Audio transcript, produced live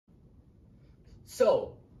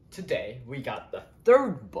So, today we got the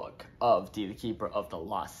third book of the Keeper of the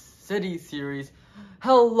Lost City series.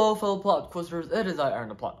 Hello, fellow plot questers, it is I, Aaron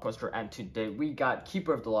the Plot Quester, and today we got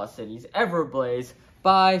Keeper of the Lost Cities, Everblaze,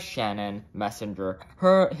 by Shannon Messenger.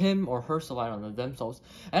 Him or her select on themselves.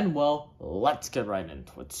 And well, let's get right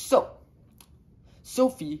into it. So,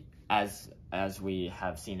 Sophie, as we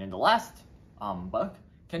have seen in the last book,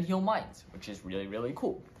 can heal minds, which is really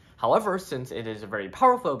cool. However, since it is a very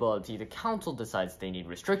powerful ability, the council decides they need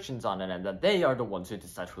restrictions on it and that they are the ones who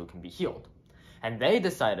decide who can be healed. And they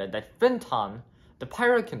decided that Fintan, the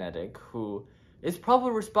pyrokinetic, who is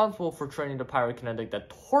probably responsible for training the pyrokinetic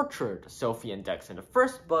that tortured Sophie and Dex in the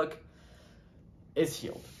first book, is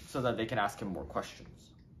healed, so that they can ask him more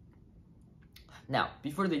questions. Now,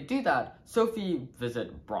 before they do that, Sophie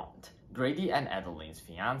visits Bront, Grady and Adeline's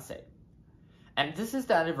fiancé. And this is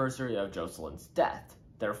the anniversary of Jocelyn's death.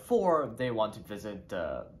 Therefore, they want to visit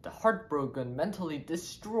the heartbroken, mentally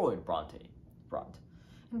destroyed Bront.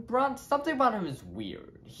 And Bront, something about him is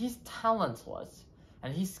weird. He's talentless,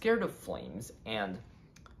 and he's scared of flames, and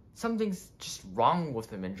something's just wrong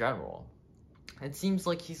with him in general. It seems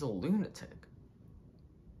like he's a lunatic.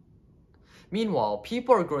 Meanwhile,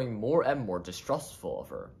 people are growing more and more distrustful of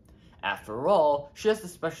her. After all, she has a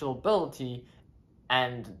special ability,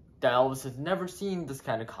 and the elves have never seen this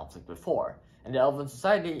kind of conflict before, and the elven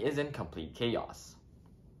society is in complete chaos.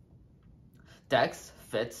 Dex,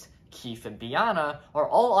 Fitz, Keith, and Biana are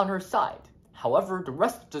all on her side. However, the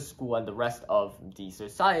rest of the school and the rest of the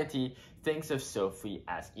society thinks of Sophie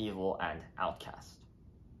as evil and outcast.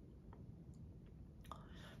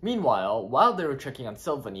 Meanwhile, while they were checking on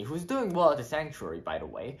Sylvanie, who's doing well at the sanctuary by the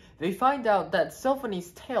way, they find out that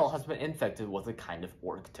Sylvanie's tail has been infected with a kind of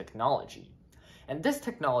orc technology. And this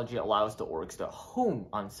technology allows the orcs to home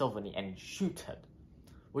on Sylvanie and shoot it,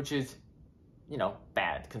 which is,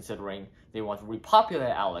 bad considering they want to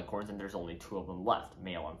repopulate Alicorns and there's only 2 of them left,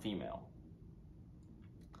 male and female.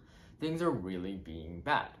 Things are really being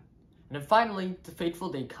bad. And then finally, the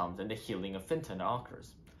fateful day comes and the healing of Fintan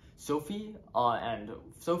occurs. Sophie,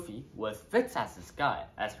 with Fitz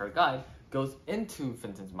as her guide, goes into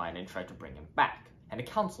Fintan's mind and tries to bring him back, and the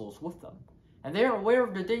council is with them. And they are aware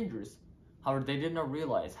of the dangers. However, they did not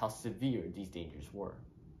realize how severe these dangers were.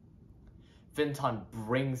 Fintan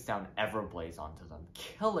brings down Everblaze onto them,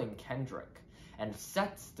 killing Kendrick, and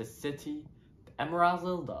sets the city,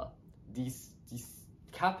 Emerald, the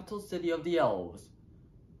capital city of the elves,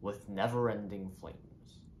 with never-ending flames.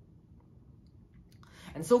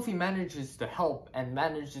 And Sophie manages to help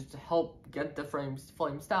get the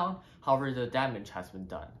flames down. However, the damage has been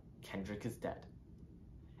done. Kendrick is dead.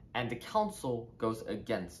 And the council goes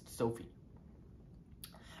against Sophie.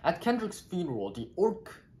 At Kendrick's funeral, the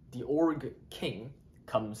org king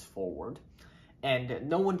comes forward, and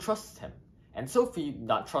no one trusts him. And Sophie,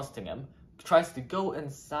 not trusting him, tries to go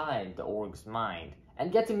inside the org's mind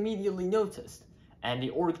and gets immediately noticed. And the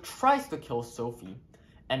org tries to kill Sophie,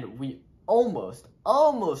 and we almost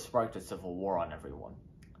sparked a civil war on everyone.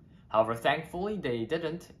 However, thankfully they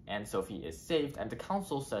didn't, and Sophie is saved, and the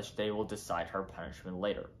council says they will decide her punishment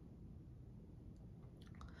later.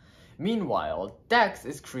 Meanwhile, Dex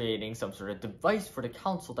is creating some sort of device for the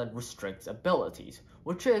council that restricts abilities,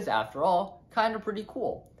 which is, after all, kind of pretty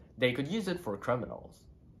cool. They could use it for criminals.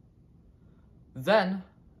 Then,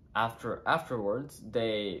 afterwards,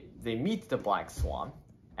 they meet the Black Swan,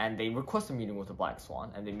 and they request a meeting with the Black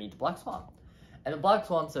Swan, and they meet the Black Swan. And the Black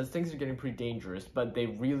Swan says things are getting pretty dangerous, but they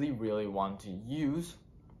really want to use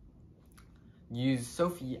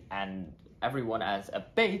Sophie and everyone as a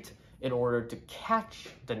bait in order to catch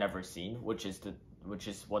the Never Seen, which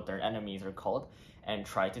is what their enemies are called, and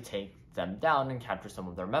try to take them down and capture some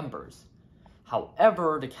of their members.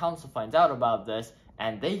 However, the council finds out about this,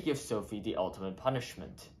 and they give Sophie the ultimate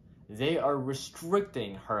punishment. They are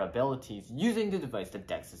restricting her abilities using the device that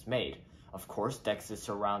Dex has made. Of course, Dex is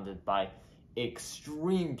surrounded by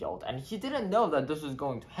extreme guilt, and he didn't know that this was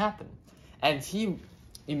going to happen. And he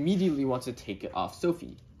immediately wants to take it off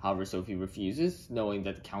Sophie. However, Sophie refuses, knowing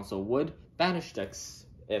that the council would banish Dex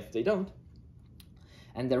if they don't.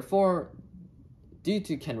 And therefore, due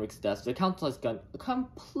to Kendrick's death, the council has gone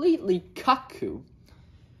completely cuckoo.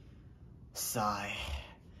 Sigh.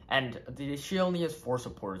 And she only has 4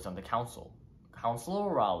 supporters on the council.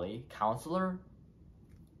 Counselor Raleigh, Counselor...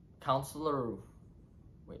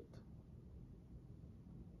 Wait.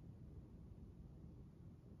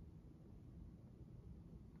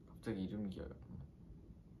 갑자기 이름이 기억이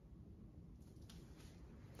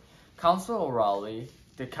Counselor O'Reilly,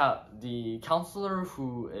 the counselor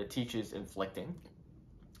who teaches inflicting,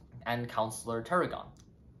 and Counselor Tarragon.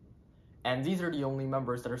 And these are the only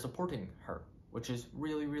members that are supporting her. which is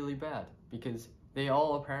really, really bad because they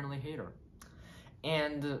all apparently hate her.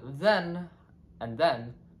 And then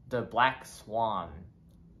the Black Swan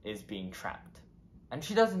is being trapped. And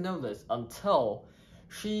she doesn't know this until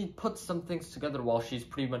she puts some things together while she's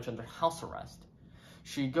pretty much under house arrest.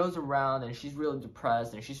 She goes around and she's really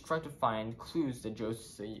depressed and she's trying to find clues that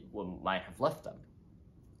Josie might have left them.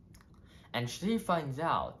 And she finds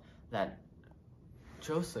out that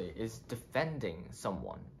Josie is defending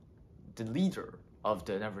someone, the leader of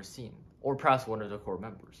the Never Seen, or perhaps one of the core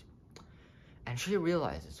members. And she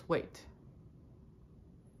realizes, wait,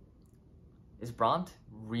 is Brant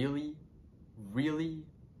really, really,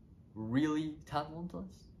 really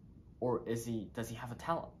talentless? Or does he have a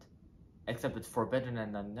talent? Except it's forbidden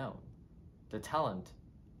and unknown. The talent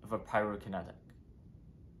of a pyrokinetic.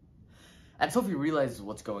 And Sophie realizes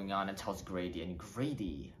what's going on and tells Grady, and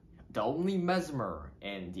Grady, the only mesmer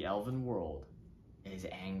in the elven world, is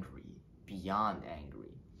angry, beyond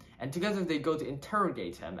angry. And together they go to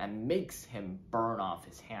interrogate him and makes him burn off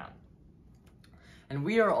his hand. And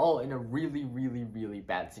we are all in a really, really, really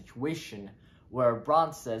bad situation where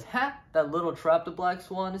Brant says, "Ha, that little trap the Black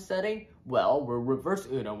Swan is setting? Well, we're reverse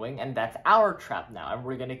Unoing, and that's our trap now, and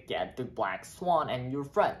we're gonna get the Black Swan and your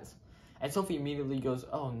friends." And Sophie immediately goes,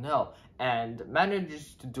 "Oh no," and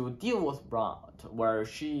manages to do a deal with Brant, where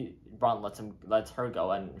Brant lets her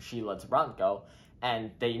go, and she lets Brant go,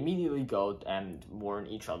 and they immediately go and warn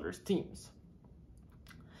each other's teams.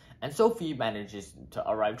 And Sophie manages to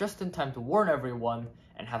arrive just in time to warn everyone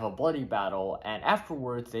and have a bloody battle, and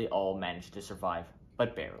afterwards they all manage to survive,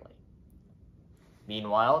 but barely.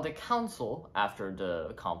 Meanwhile, the council, after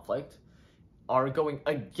the conflict, are going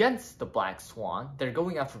against the Black Swan. They're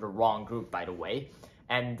going after the wrong group, by the way,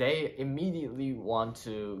 and they immediately want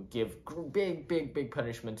to give big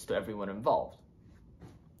punishments to everyone involved.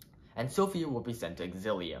 And Sophie will be sent to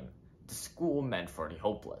Exilium, the school meant for the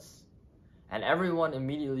hopeless. And everyone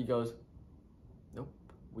immediately goes, "Nope,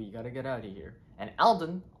 we gotta get out of here." And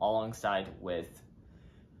Alden, alongside with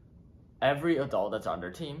every adult that's on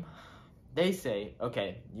their team, they say,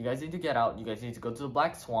 "Okay, you guys need to get out. You guys need to go to the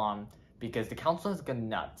Black Swan because the council has gone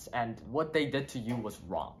nuts and what they did to you was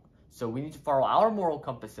wrong. So we need to follow our moral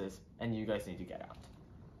compasses and you guys need to get out."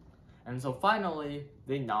 And so finally,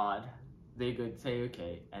 they nod, they could say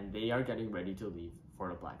okay, and they are getting ready to leave for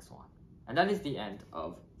the Black Swan. And that is the end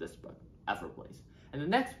of this book, Everblaze. And the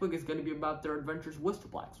next book is going to be about their adventures with the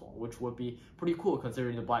Black Swan, which would be pretty cool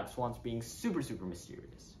considering the Black Swans being super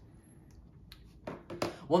mysterious.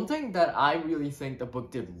 One thing that I really think the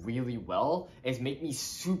book did really well is make me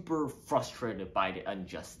super frustrated by the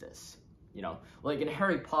injustice. You know, like in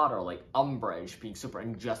Harry Potter, like Umbridge being super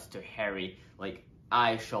unjust to Harry, like,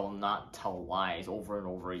 "I shall not tell lies" over and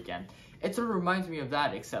over again. It sort of reminds me of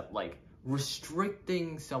that, except like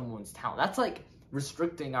restricting someone's talent. That's like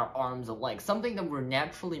restricting our arms and legs, something that we're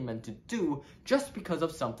naturally meant to do just because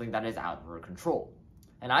of something that is out of our control.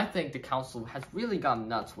 And I think the council has really gone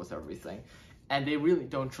nuts with everything, and they really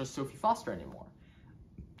don't trust Sophie Foster anymore.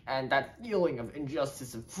 And that feeling of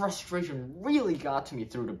injustice and frustration really got to me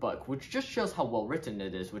through the book, which just shows how well written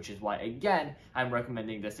it is, which is why, again, I'm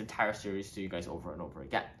recommending this entire series to you guys over and over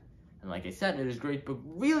again. And like I said, it is a great book,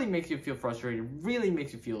 really makes you feel frustrated, really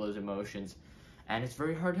makes you feel those emotions, and it's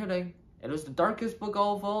very hard-hitting. It was the darkest book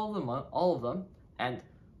of all of them, and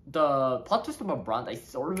the plot twist about Brant, I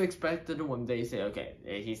sort of expected when they say, okay,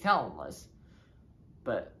 he's talentless,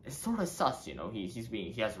 but it's sort of sus, you know, he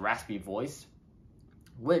has a raspy voice,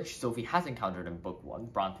 which Sophie has encountered in book 1.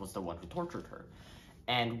 Brant was the one who tortured her,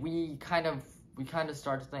 and we kind of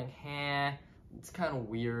start to think, it's kind of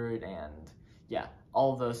weird, and yeah,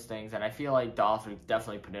 all of those things, and I feel like the author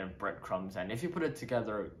definitely put in breadcrumbs, and if you put it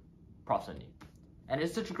together, props on you. And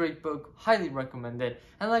it's such a great book, highly recommended.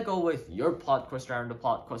 And like always, your PlotQuester and the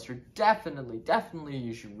PlotQuester, definitely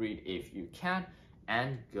you should read if you can.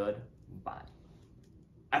 And goodbye.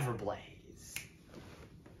 Everblaze.